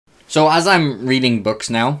So as I'm reading books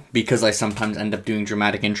now, because I sometimes end up doing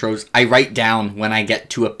dramatic intros, I write down when I get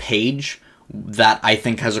to a page that I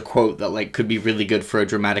think has a quote that like could be really good for a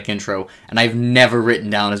dramatic intro, and I've never written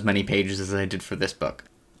down as many pages as I did for this book.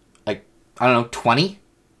 Like, I don't know, 20?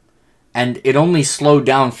 And it only slowed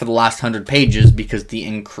down for the last 100 pages because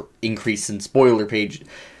the increase in spoiler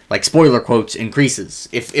quotes increases.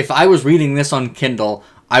 If I was reading this on Kindle,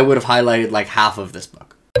 I would have highlighted like half of this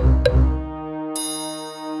book.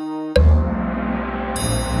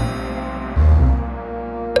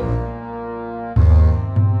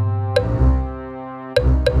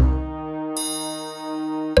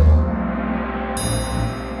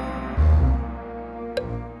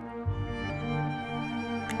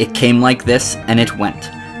 It came like this, and it went,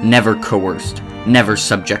 never coerced, never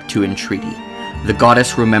subject to entreaty. The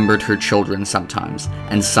goddess remembered her children sometimes,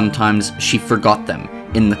 and sometimes she forgot them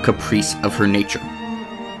in the caprice of her nature.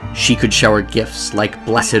 She could shower gifts like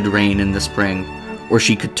blessed rain in the spring, or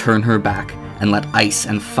she could turn her back and let ice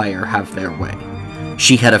and fire have their way.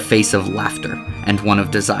 She had a face of laughter and one of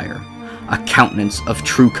desire, a countenance of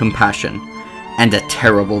true compassion, and a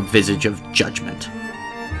terrible visage of judgment.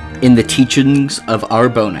 In the teachings of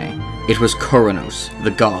Arbonne, it was Coronos,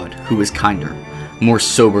 the god, who was kinder, more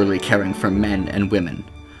soberly caring for men and women.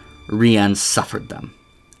 Rian suffered them,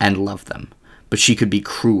 and loved them, but she could be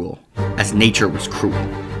cruel, as nature was cruel.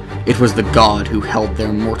 It was the god who held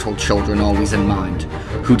their mortal children always in mind,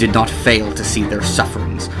 who did not fail to see their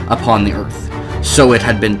sufferings upon the earth. So it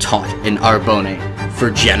had been taught in Arbonne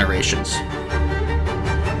for generations.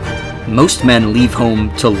 Most men leave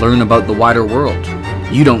home to learn about the wider world.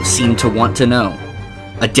 You don't seem to want to know.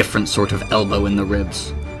 A different sort of elbow in the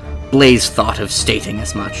ribs. Blaze thought of stating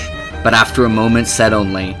as much, but after a moment said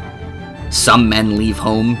only, "Some men leave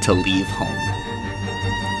home to leave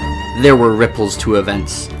home." There were ripples to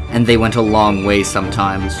events, and they went a long way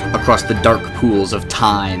sometimes, across the dark pools of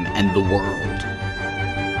time and the world.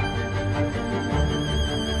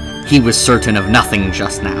 He was certain of nothing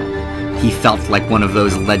just now. He felt like one of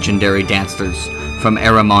those legendary dancers from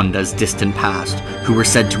Aramonda's distant past, who were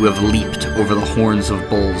said to have leaped over the horns of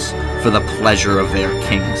bulls for the pleasure of their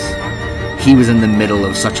kings. He was in the middle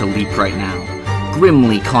of such a leap right now,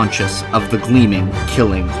 grimly conscious of the gleaming,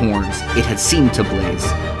 killing horns it had seemed to blaze,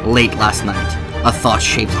 late last night, a thought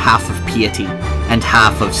shaped half of piety and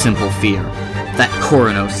half of simple fear, that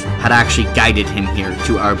Coronos had actually guided him here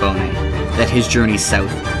to Arbonne, that his journey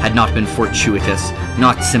south had not been fortuitous,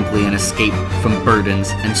 not simply an escape from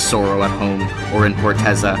burdens and sorrow at home or in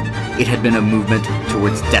Porteza. It had been a movement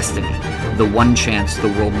towards destiny, the one chance the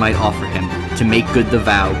world might offer him to make good the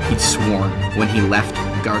vow he'd sworn when he left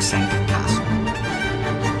Garsank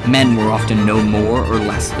Castle. Men were often no more or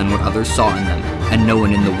less than what others saw in them, and no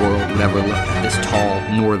one in the world would ever look at this tall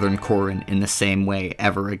northern Corin in the same way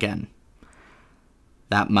ever again.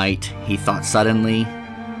 That might, he thought suddenly,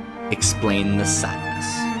 explain the sadness.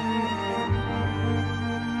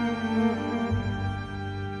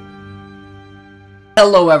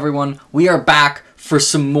 Hello everyone, we are back for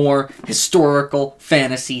some more historical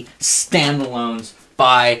fantasy standalones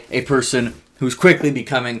by a person who's quickly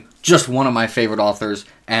becoming just one of my favorite authors,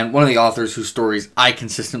 and one of the authors whose stories I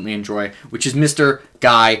consistently enjoy, which is Mr.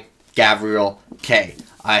 Guy Gavriel Kay.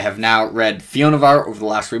 I have now read Fionavar over the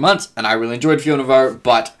last 3 months, and I really enjoyed Fionavar,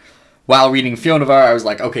 but while reading Fionavar, I was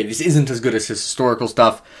like, okay, this isn't as good as his historical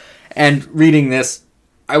stuff. And reading this,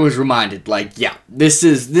 I was reminded, like, yeah, this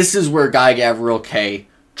is where Guy Gavriel Kay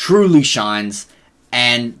truly shines.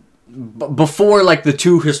 And before, like, the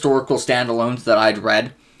two historical standalones that I'd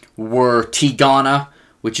read were Tigana,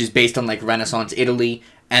 which is based on, like, Renaissance Italy,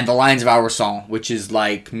 and The Lions of Our Song, which is,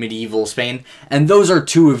 like, medieval Spain. And those are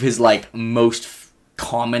two of his, like, most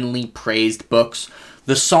commonly praised books.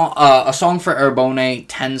 The song, A Song for Arbonne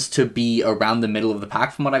tends to be around the middle of the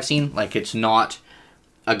pack from what I've seen. Like, it's not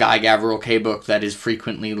a Guy Gavriel Kay book that is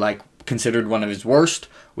frequently, like, considered one of his worst,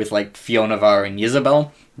 with, like, Fionavar and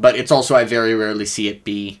Isabel. But it's also, I very rarely see it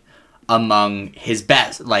be among his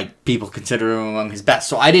best. Like, people consider him among his best.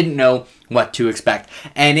 So I didn't know what to expect.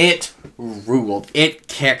 And it ruled. It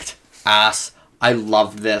kicked ass. I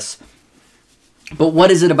loved this. But what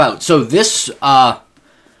is it about? So this,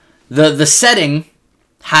 the setting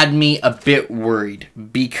had me a bit worried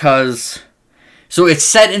because, so it's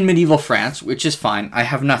set in medieval France, which is fine. I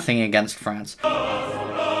have nothing against France.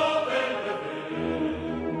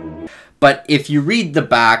 But if you read the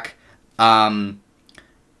back,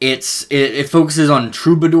 it focuses on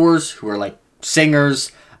troubadours, who are like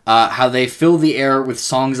singers, how they fill the air with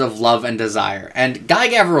songs of love and desire. And Guy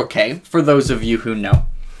Gavriel Kay, for those of you who know,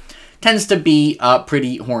 tends to be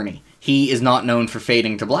pretty horny. He is not known for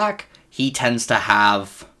fading to black. He tends to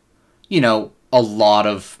have you know, a lot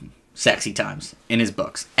of sexy times in his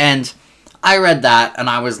books. And I read that, and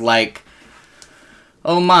I was like,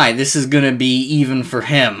 oh my, this is going to be even for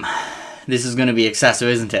him. This is going to be excessive,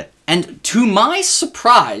 isn't it? And to my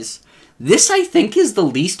surprise, this, I think, is the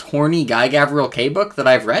least horny Guy Gavriel Kay book that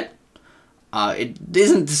I've read. It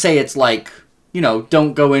isn't to say it's like, you know,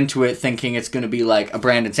 don't go into it thinking it's going to be like a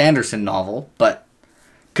Brandon Sanderson novel, but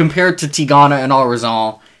compared to Tigana and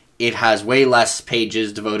Arbonne, it has way less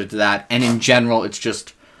pages devoted to that, and in general,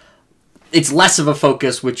 it's less of a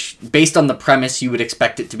focus, which, based on the premise, you would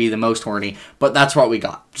expect it to be the most horny, but that's what we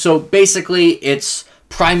got. So, basically, it's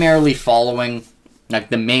primarily following,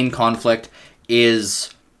 like, the main conflict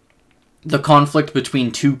is the conflict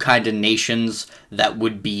between two kind of nations that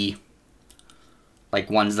would be, like,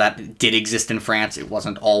 ones that did exist in France. It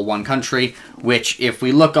wasn't all one country, which, if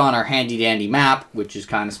we look on our handy-dandy map, which is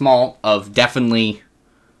kind of small, of definitely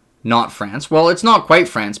not France. Well, it's not quite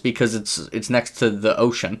France, because it's next to the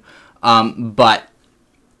ocean. But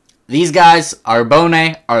these guys,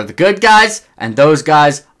 Arbonne, are the good guys, and those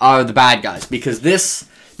guys are the bad guys. Because this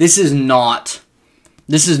is not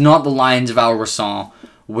the Lions of Arbonne,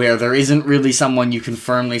 where there isn't really someone you can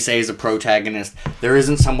firmly say is a protagonist. There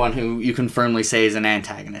isn't someone who you can firmly say is an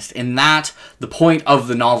antagonist. In that, the point of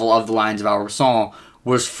the novel of the Lions of Arbonne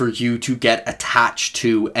was for you to get attached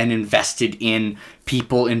to and invested in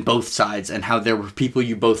people in both sides, and how there were people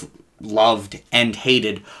you both loved and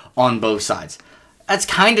hated on both sides. That's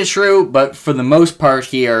kind of true, but for the most part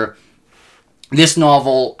here, this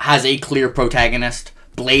novel has a clear protagonist.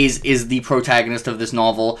 Blaise is the protagonist of this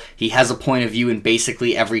novel. He has a point of view in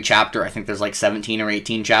basically every chapter. I think there's like 17 or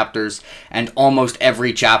 18 chapters, and almost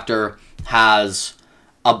every chapter has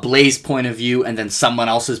a Blaise point of view and then someone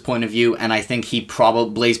else's point of view, and I think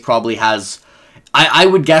Blaise probably has... I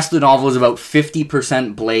would guess the novel is about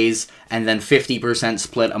 50% Blaise and then 50%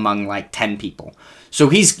 split among like 10 people. So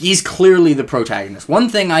he's clearly the protagonist. One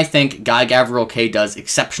thing I think Guy Gavriel Kay does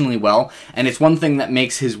exceptionally well, and it's one thing that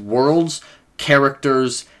makes his worlds,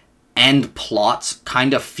 characters, and plots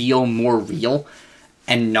kind of feel more real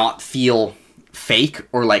and not feel fake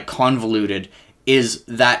or like convoluted, is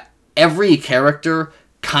that every character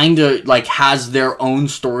kind of like has their own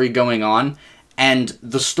story going on. And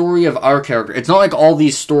the story of our character, it's not like all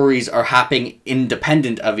these stories are happening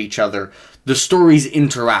independent of each other. The stories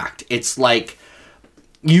interact. It's like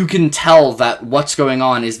you can tell that what's going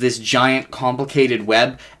on is this giant complicated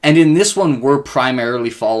web. And in this one, we're primarily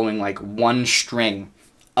following like one string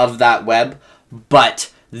of that web.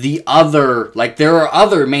 But the other, like there are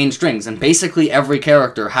other main strings. And basically every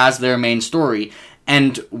character has their main story.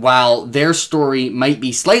 And while their story might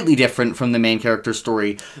be slightly different from the main character's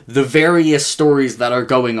story, the various stories that are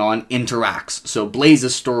going on interacts. So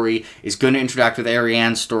Blaise's story is going to interact with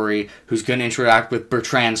Ariane's story, who's going to interact with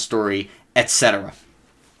Bertrand's story, etc.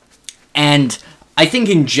 And I think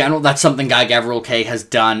in general that's something Guy Gavriel Kay has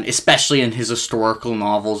done, especially in his historical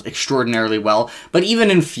novels, extraordinarily well. But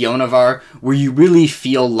even in Fionavar, where you really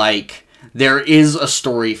feel like there is a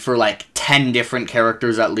story for like 10 different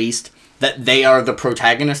characters at least, that they are the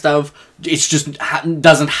protagonist of. It's just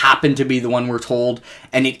doesn't happen to be the one we're told,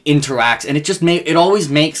 and it interacts, and it always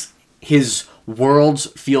makes his worlds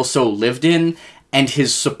feel so lived in, and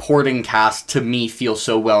his supporting cast to me feel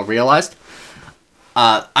so well realized.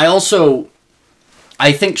 I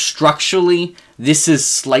think structurally this is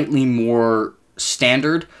slightly more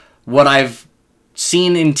standard. What I've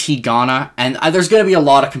seen in Tigana, and there's going to be a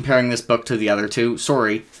lot of comparing this book to the other two.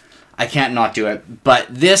 Sorry, I can't not do it, but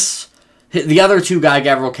the other two Guy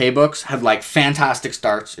Gavriel Kay books had like fantastic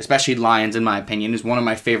starts, especially Lions, in my opinion, is one of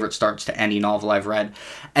my favorite starts to any novel I've read.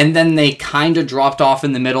 And then they kind of dropped off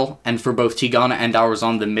in the middle, and for both Tigana and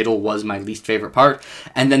Arbonne, the middle was my least favorite part.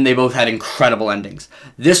 And then they both had incredible endings.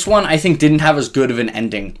 This one, I think, didn't have as good of an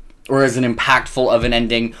ending, or as an impactful of an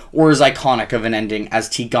ending, or as iconic of an ending as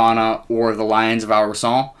Tigana or The Lions of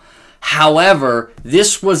Arbonne. However,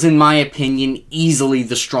 this was, in my opinion, easily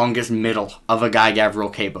the strongest middle of a Guy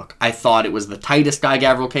Gavriel Kay book. I thought it was the tightest Guy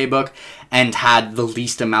Gavriel Kay book and had the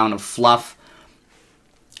least amount of fluff.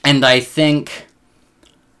 And I think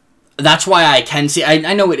that's why I can see...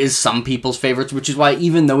 I know it is some people's favorites, which is why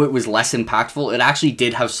even though it was less impactful, it actually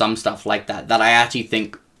did have some stuff like that I actually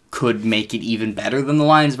think could make it even better than The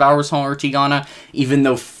Lions of Arbonne or Tigana, even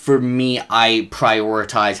though for me, I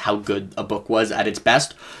prioritize how good a book was at its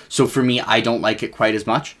best. So for me, I don't like it quite as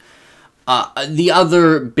much. The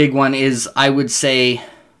other big one is, I would say,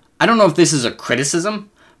 I don't know if this is a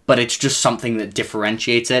criticism, but it's just something that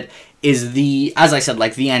differentiates it, is as I said,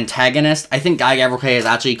 like the antagonist. I think Guy Gavriel Kay has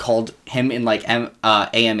actually called him in like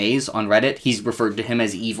AMAs on Reddit. He's referred to him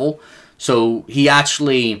as evil. So he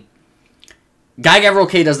actually... Guy Gavriel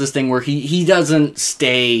Kay does this thing where he doesn't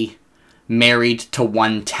stay married to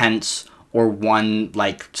one tense or one,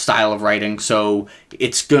 like, style of writing, so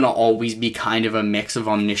it's gonna always be kind of a mix of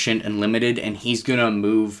omniscient and limited, and he's gonna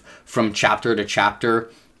move from chapter to chapter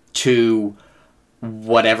to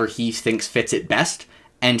whatever he thinks fits it best,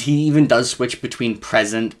 and he even does switch between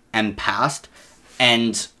present and past,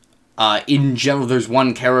 and in general, there's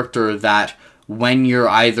one character that when you're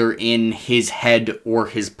either in his head or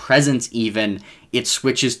his presence even, it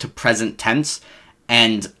switches to present tense,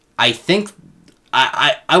 and I think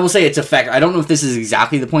I will say it's effective. I don't know if this is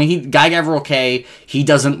exactly the point. Guy Gavriel Kay, he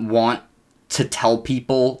doesn't want to tell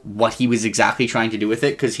people what he was exactly trying to do with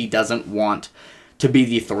it, because he doesn't want to be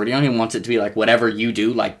the authority on it. He wants it to be like, whatever you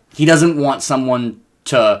do. Like, he doesn't want someone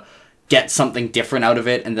to get something different out of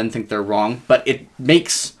it and then think they're wrong. But it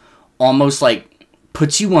makes almost like,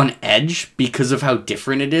 puts you on edge because of how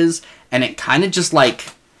different it is. And it kind of just like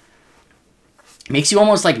makes you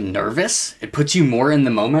almost like nervous. It puts you more in the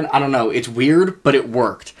moment. I don't know. It's weird, but it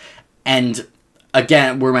worked. And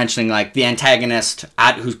again, we're mentioning like the antagonist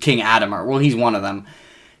who's King Adamar. Well, he's one of them.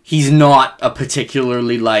 He's not a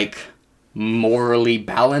particularly like morally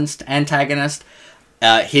balanced antagonist.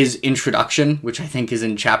 His introduction, which I think is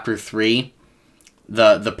in chapter 3,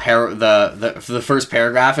 the first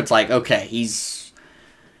paragraph, it's like, okay, he's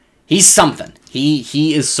something.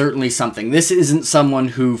 He is certainly something. This isn't someone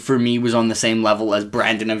who, for me, was on the same level as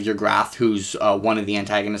Brandon of Ygrrath, who's one of the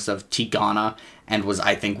antagonists of Tigana, and was,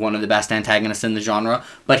 I think, one of the best antagonists in the genre.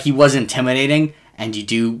 But he was intimidating, and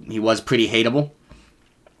he was pretty hateable.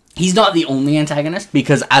 He's not the only antagonist,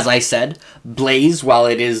 because, as I said, Blaze, while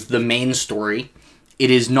it is the main story, it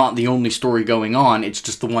is not the only story going on. It's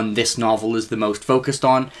just the one this novel is the most focused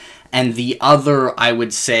on. And the other, I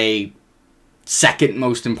would say, second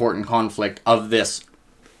most important conflict of this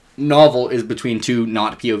novel is between two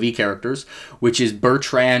not POV characters, which is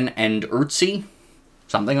Bertrand and Urtzi,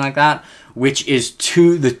 something like that, which is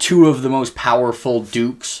the two of the most powerful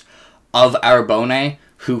dukes of Arbonne,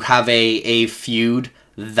 who have a feud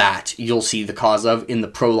that you'll see the cause of in the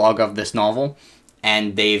prologue of this novel,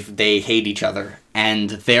 and they hate each other,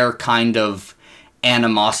 and their kind of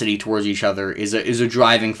animosity towards each other is a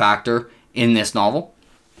driving factor in this novel.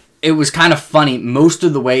 It was kind of funny. Most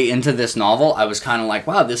of the way into this novel, I was kind of like,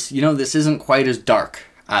 wow, this isn't quite as dark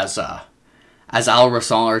as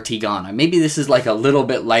Al-Rassan or Tigana. Maybe this is like a little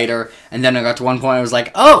bit lighter. And then I got to one point I was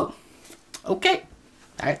like, oh, okay.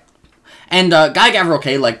 All right. And Guy Gavriel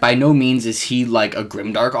Kay, like, by no means is he like a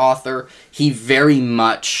grimdark author. He very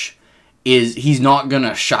much is. He's not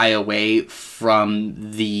gonna shy away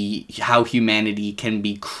from how humanity can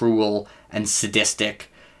be cruel and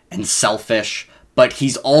sadistic and selfish. But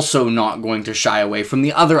he's also not going to shy away from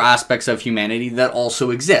the other aspects of humanity that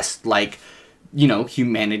also exist. Like,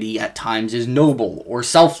 humanity at times is noble or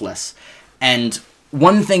selfless. And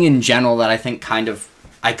one thing in general that I think kind of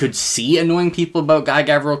I could see annoying people about Guy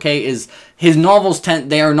Gavriel Kay is his novels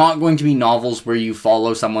they are not going to be novels where you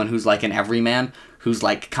follow someone who's like an everyman, who's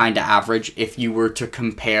like kind of average. If you were to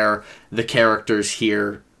compare the characters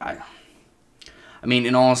here, I mean,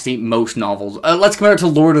 in all honesty, most novels. Let's compare it to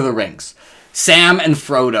Lord of the Rings. Sam and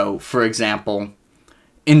Frodo, for example,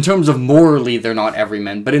 in terms of morally, they're not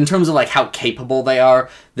everymen, but in terms of like how capable they are,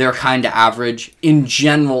 they're kind of average. In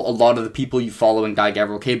general, a lot of the people you follow in Guy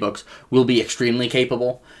Gavriel Kay books will be extremely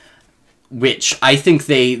capable, which I think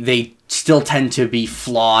they still tend to be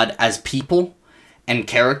flawed as people and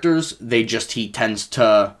characters. He tends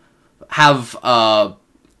to have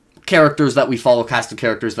characters that we follow, cast of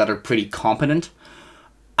characters that are pretty competent.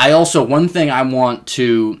 One thing I want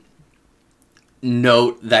to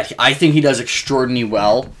note that I think he does extraordinarily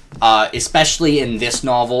well, especially in this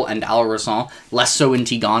novel and Al-Rassan, less so in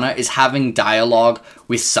Tigana, is having dialogue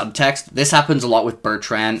with subtext. This happens a lot with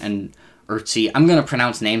Bertrand and Urtzi. I'm going to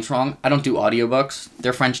pronounce names wrong. I don't do audiobooks.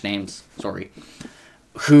 They're French names. Sorry.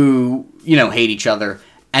 Who, hate each other.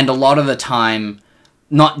 And a lot of the time,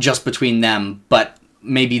 not just between them, but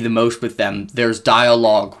maybe the most with them, there's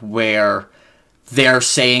dialogue where they're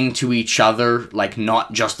saying to each other, like,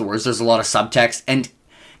 not just the words. There's a lot of subtext. And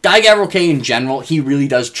Guy Gavriel Kay, in general, he really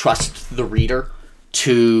does trust the reader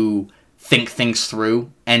to think things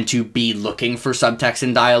through and to be looking for subtext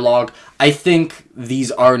in dialogue. I think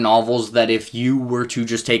these are novels that if you were to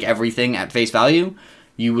just take everything at face value,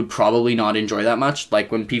 you would probably not enjoy that much.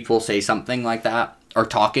 Like, when people say something like that, or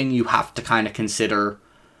talking, you have to kind of consider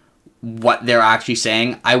what they're actually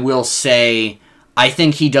saying. I will say, I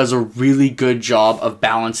think he does a really good job of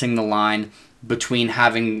balancing the line between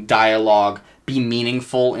having dialogue be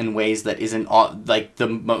meaningful in ways that isn't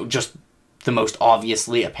just the most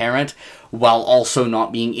obviously apparent, while also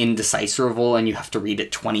not being indecipherable and you have to read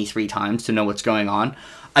it 23 times to know what's going on.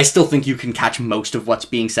 I still think you can catch most of what's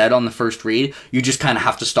being said on the first read. You just kind of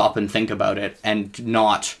have to stop and think about it and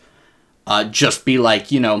not just be like,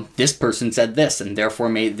 you know, this person said this and therefore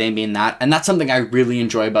they mean that. And that's something I really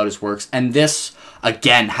enjoy about his works. And this,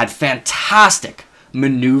 again, had fantastic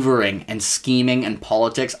maneuvering and scheming and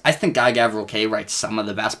politics. I think Guy Gavriel Kay writes some of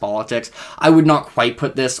the best politics. I would not quite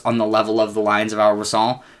put this on the level of The Lions of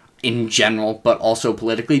Arbonne in general, but also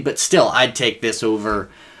politically. But still, I'd take this over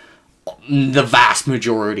the vast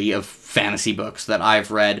majority of fantasy books that I've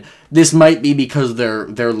read. This might be because they're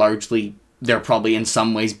probably in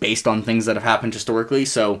some ways based on things that have happened historically,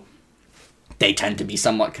 so they tend to be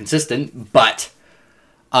somewhat consistent, but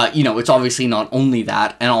you know, it's obviously not only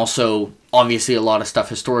that, and also obviously a lot of stuff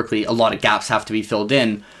historically, a lot of gaps have to be filled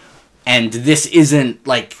in, and this isn't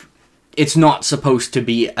like, it's not supposed to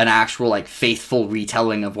be an actual like faithful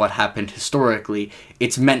retelling of what happened historically.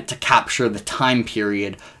 It's meant to capture the time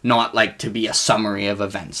period, not like to be a summary of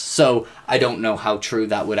events. So I don't know how true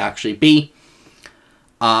that would actually be.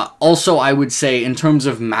 Also, I would say in terms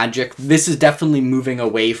of magic, this is definitely moving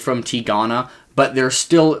away from Tigana, but there's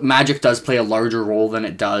still, magic does play a larger role than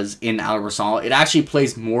it does in Arbonne. It actually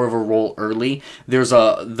plays more of a role early. There's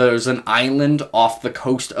an island off the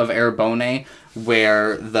coast of Arbonne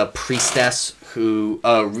where the priestess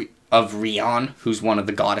of Rion, who's one of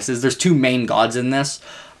the goddesses, there's two main gods in this.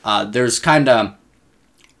 There's kind of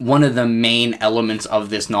one of the main elements of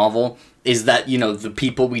this novel is that, you know, the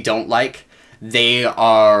people we don't like, they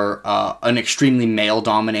are an extremely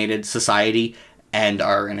male-dominated society and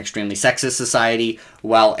are an extremely sexist society,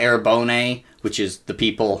 while Arbonne, which is the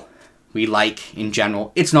people we like in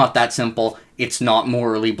general, it's not that simple. It's not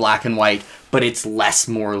morally black and white, but it's less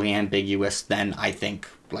morally ambiguous than I think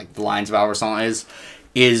like The Lions of Arbonne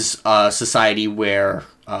is a society where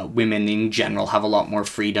women in general have a lot more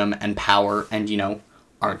freedom and power and, you know,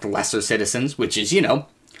 aren't lesser citizens, which is, you know,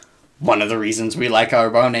 one of the reasons we like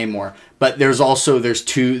Arbonne more. But there's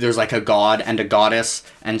like a god and a goddess,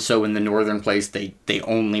 and so in the northern place they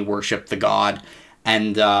only worship the god,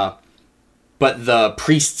 and but the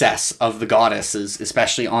priestess of the goddesses,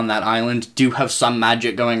 especially on that island, do have some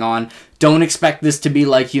magic going on. Don't expect this to be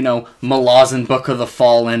like, you know, Malazan Book of the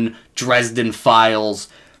Fallen, Dresden Files,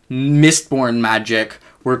 Mistborn magic,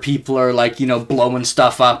 where people are like, you know, blowing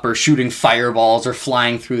stuff up or shooting fireballs or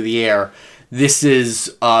flying through the air. This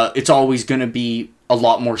is, it's always going to be a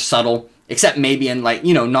lot more subtle, except maybe in, like,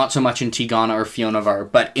 you know, not so much in Tigana or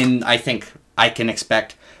Fionavar, but I think I can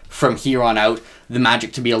expect from here on out the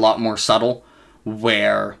magic to be a lot more subtle,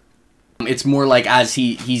 where it's more like, as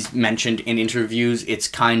he's mentioned in interviews, it's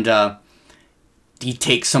kind of, he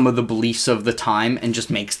takes some of the beliefs of the time and just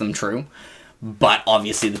makes them true. But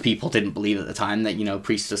obviously the people didn't believe at the time that, you know,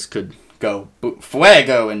 priestess could go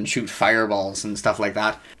fuego and shoot fireballs and stuff like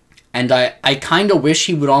that. And I kind of wish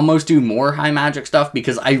he would almost do more high magic stuff,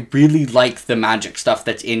 because I really like the magic stuff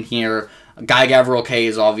that's in here. Guy Gavriel Kay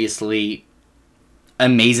is obviously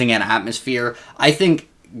amazing in atmosphere. I think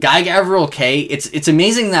Guy Gavriel Kay, it's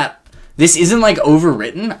amazing that this isn't, like,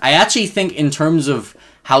 overwritten. I actually think in terms of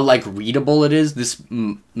how, like, readable it is, this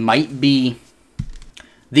might be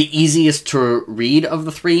the easiest to read of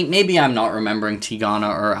the three. Maybe I'm not remembering Tigana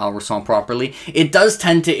or Arbonne properly. It does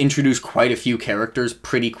tend to introduce quite a few characters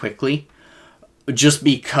pretty quickly, just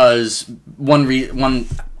because one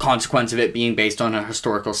consequence of it being based on a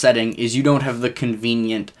historical setting is you don't have the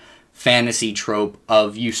convenient fantasy trope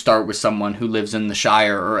of you start with someone who lives in the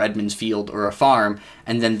Shire or Edmund's Field or a farm,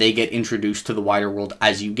 and then they get introduced to the wider world.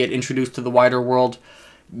 As you get introduced to the wider world,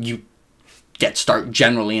 you start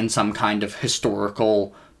generally in some kind of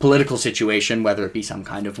historical political situation, whether it be some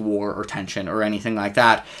kind of war or tension or anything like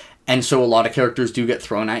that. And so a lot of characters do get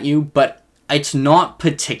thrown at you, but it's not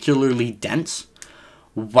particularly dense,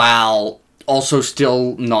 while also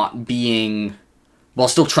still not being, while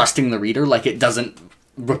still trusting the reader. Like, it doesn't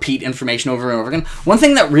repeat information over and over again. One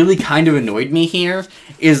thing that really kind of annoyed me here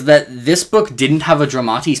is that this book didn't have a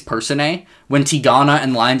dramatis personae, when Tigana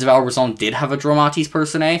and Lions of Arbonne did have a dramatis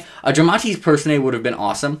personae. A dramatis personae would have been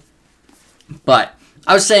awesome, but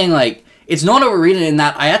I was saying, like, it's not overrated in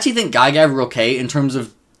that I actually think Guy Gavriel Kay, in terms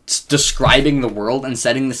of describing the world and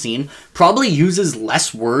setting the scene, probably uses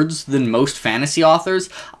less words than most fantasy authors.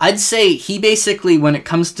 I'd say he basically, when it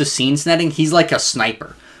comes to scene setting, he's like a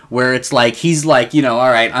sniper, where it's like, he's like, you know, all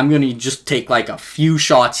right, I'm going to just take like a few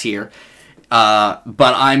shots here, but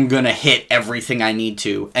I'm going to hit everything I need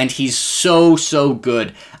to. And he's so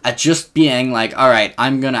good at just being like, all right,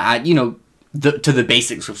 I'm going to add, you know, to the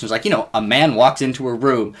basic descriptions. Like, you know, a man walks into a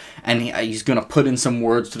room and he's going to put in some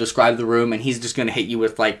words to describe the room, and he's just going to hit you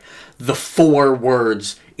with, like, the 4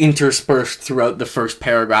 words interspersed throughout the first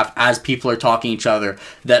paragraph as people are talking to each other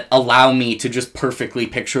that allow me to just perfectly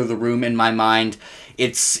picture the room in my mind.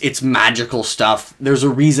 It's magical stuff. There's a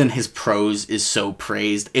reason his prose is so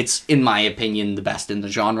praised. It's, in my opinion, the best in the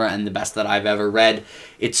genre and the best that I've ever read.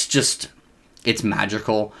 It's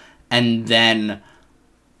magical. And then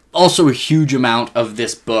also a huge amount of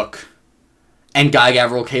this book and Guy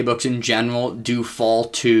Gavriel Kay books in general do fall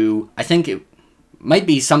to, I think it might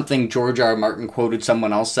be something George R. R. Martin quoted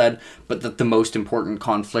someone else said, but that the most important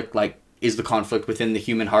conflict, like, is the conflict within the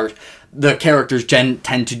human heart. The characters tend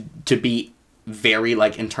to be very,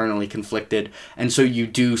 like, internally conflicted, and so you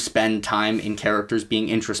do spend time in characters being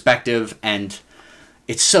introspective, and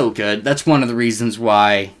it's so good. That's one of the reasons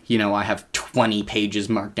why, you know, I have 20 pages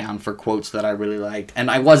marked down for quotes that I really liked,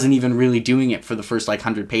 and I wasn't even really doing it for the first, like,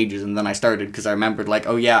 100 pages, and then I started because I remembered, like,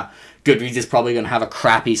 oh yeah, Goodreads is probably going to have a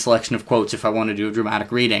crappy selection of quotes if I want to do a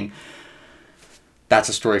dramatic reading. That's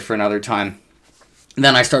a story for another time.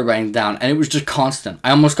 Then I started writing them down, and it was just constant.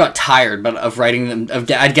 I almost got tired of writing them.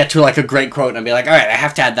 I'd get to, like, a great quote, and I'd be like, all right, I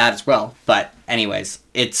have to add that as well. But anyways,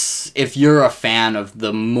 if you're a fan of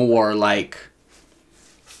the more,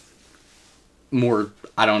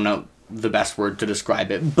 I don't know the best word to describe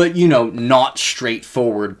it, but, you know, not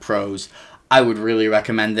straightforward prose, I would really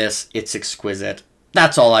recommend this. It's exquisite.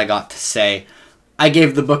 That's all I got to say. I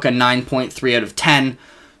gave the book a 9.3 out of 10.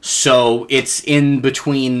 So it's in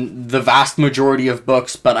between the vast majority of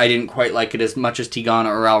books, but I didn't quite like it as much as Tigana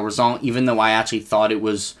or Alrazan, even though I actually thought it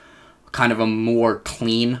was kind of a more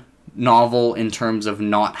clean novel in terms of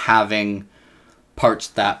not having parts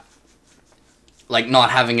that, like, not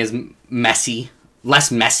having as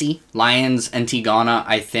less messy. Lions and Tigana,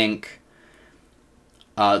 I think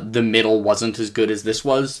the middle wasn't as good as this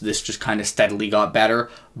was. This just kind of steadily got better,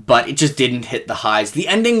 but it just didn't hit the highs. The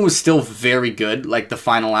ending was still very good, like the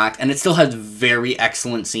final act, and it still has very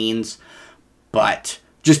excellent scenes, but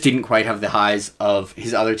just didn't quite have the highs of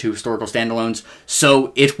his other 2 historical standalones.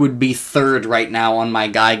 So it would be 3rd right now on my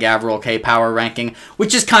Guy Gavriel Kay power ranking,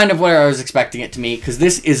 which is kind of where I was expecting it to be, because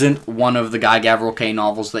this isn't one of the Guy Gavriel Kay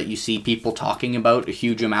novels that you see people talking about a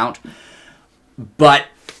huge amount, but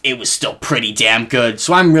it was still pretty damn good.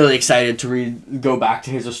 So I'm really excited to go back to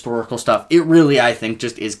his historical stuff. It really, I think,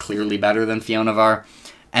 just is clearly better than Fionavar.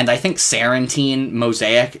 And I think Sarantine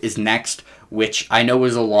Mosaic is next, which I know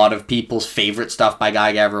is a lot of people's favorite stuff by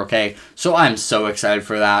Guy Gavriel Kay. So I'm so excited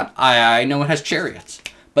for that. I know it has chariots.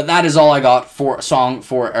 But that is all I got for a song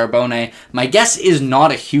for Arbonne. My guess is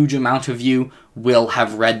not a huge amount of you will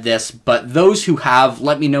have read this, but those who have,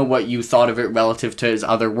 let me know what you thought of it relative to his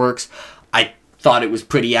other works. I thought it was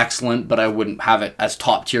pretty excellent, but I wouldn't have it as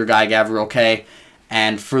top tier Guy Gavriel Kay.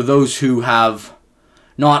 And for those who have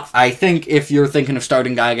not, I think if you're thinking of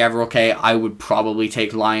starting Guy Gavriel Kay, I would probably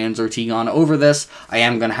take Lions or Tigana over this. I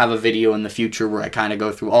am going to have a video in the future where I kind of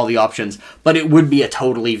go through all the options, but it would be a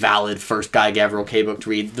totally valid first Guy Gavriel Kay book to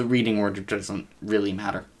read. The reading order doesn't really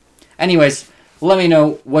matter. Anyways, let me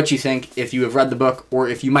know what you think, if you have read the book, or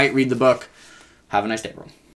if you might read the book. Have a nice day, everyone.